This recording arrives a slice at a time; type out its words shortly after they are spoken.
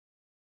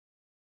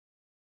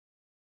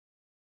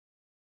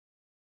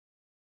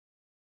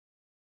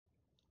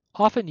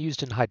Often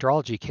used in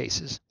hydrology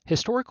cases,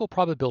 historical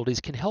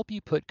probabilities can help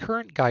you put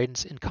current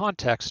guidance in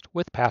context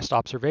with past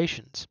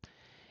observations.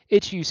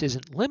 Its use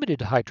isn't limited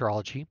to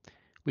hydrology.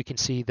 We can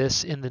see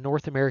this in the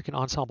North American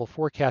Ensemble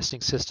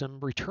Forecasting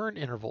System return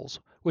intervals,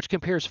 which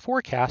compares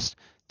forecasts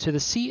to the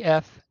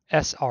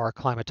CFSR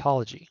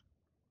climatology.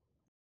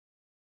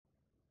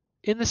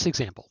 In this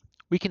example,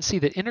 we can see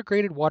that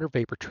integrated water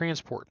vapor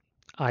transport,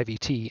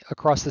 IVT,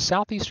 across the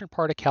southeastern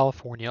part of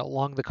California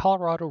along the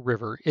Colorado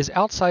River is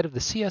outside of the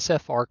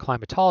CSFR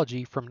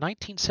climatology from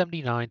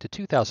 1979 to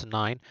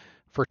 2009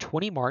 for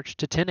 20 March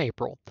to 10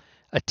 April,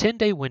 a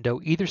 10-day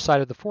window either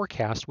side of the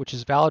forecast which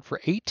is valid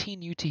for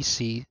 18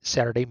 UTC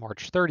Saturday,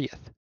 March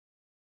 30th.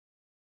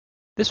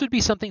 This would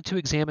be something to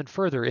examine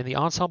further in the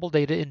ensemble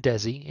data in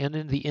DESI and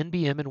in the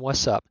NBM and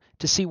WSUP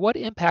to see what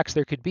impacts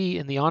there could be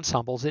in the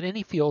ensembles in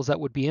any fields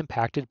that would be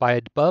impacted by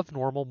above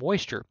normal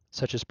moisture,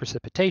 such as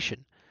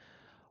precipitation.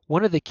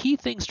 One of the key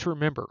things to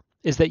remember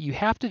is that you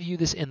have to view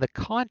this in the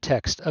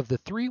context of the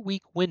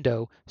 3-week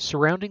window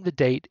surrounding the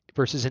date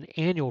versus an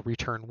annual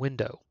return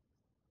window.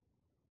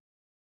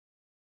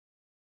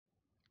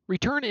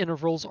 Return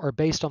intervals are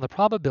based on the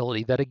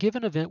probability that a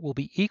given event will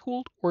be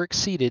equaled or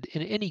exceeded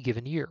in any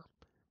given year.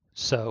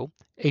 So,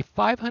 a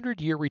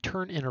 500-year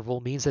return interval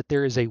means that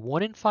there is a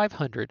 1 in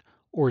 500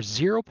 or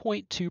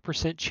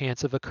 0.2%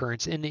 chance of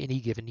occurrence in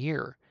any given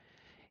year.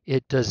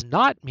 It does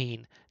not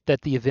mean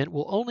that the event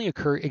will only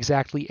occur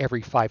exactly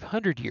every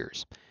 500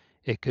 years.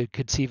 It could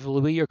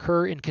conceivably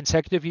occur in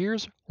consecutive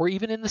years or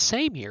even in the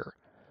same year.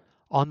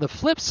 On the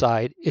flip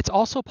side, it's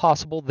also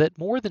possible that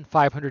more than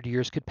 500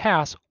 years could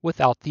pass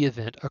without the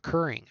event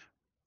occurring.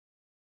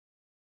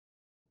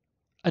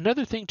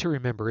 Another thing to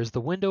remember is the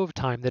window of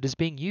time that is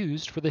being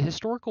used for the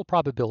historical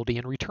probability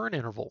and return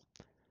interval.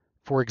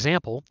 For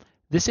example,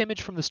 this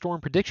image from the Storm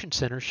Prediction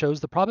Center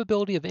shows the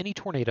probability of any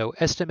tornado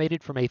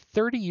estimated from a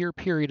 30-year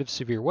period of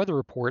severe weather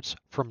reports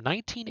from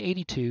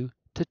 1982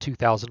 to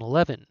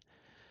 2011.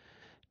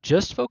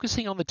 Just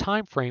focusing on the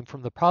time frame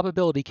from the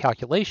probability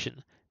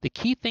calculation, the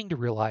key thing to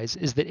realize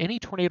is that any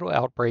tornado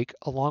outbreak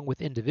along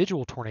with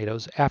individual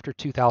tornadoes after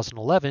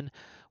 2011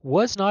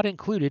 was not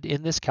included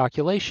in this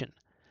calculation.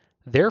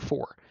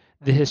 Therefore,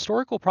 the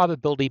historical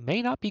probability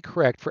may not be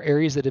correct for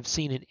areas that have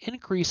seen an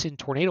increase in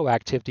tornado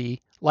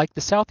activity like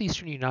the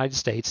southeastern United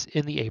States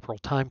in the April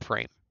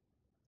timeframe.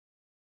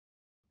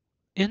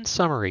 In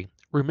summary,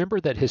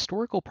 remember that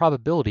historical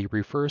probability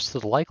refers to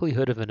the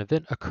likelihood of an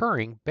event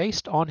occurring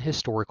based on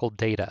historical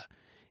data.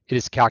 It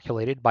is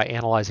calculated by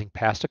analyzing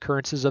past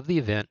occurrences of the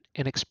event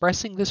and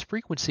expressing this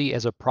frequency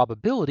as a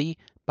probability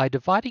by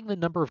dividing the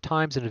number of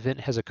times an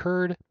event has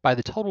occurred by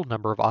the total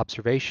number of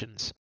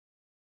observations.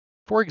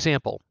 For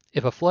example,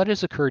 if a flood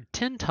has occurred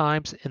 10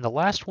 times in the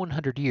last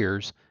 100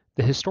 years,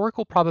 the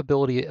historical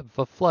probability of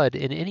a flood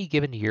in any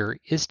given year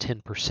is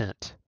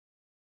 10%.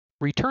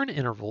 Return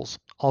intervals,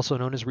 also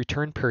known as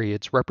return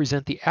periods,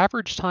 represent the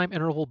average time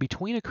interval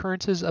between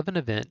occurrences of an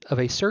event of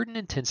a certain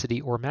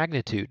intensity or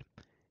magnitude.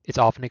 It's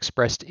often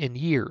expressed in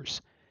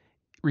years.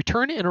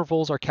 Return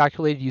intervals are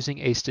calculated using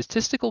a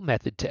statistical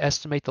method to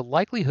estimate the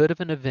likelihood of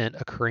an event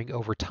occurring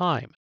over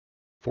time.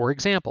 For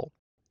example,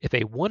 if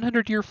a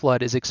 100-year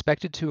flood is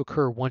expected to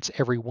occur once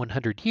every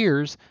 100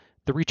 years,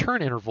 the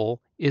return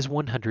interval is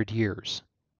 100 years.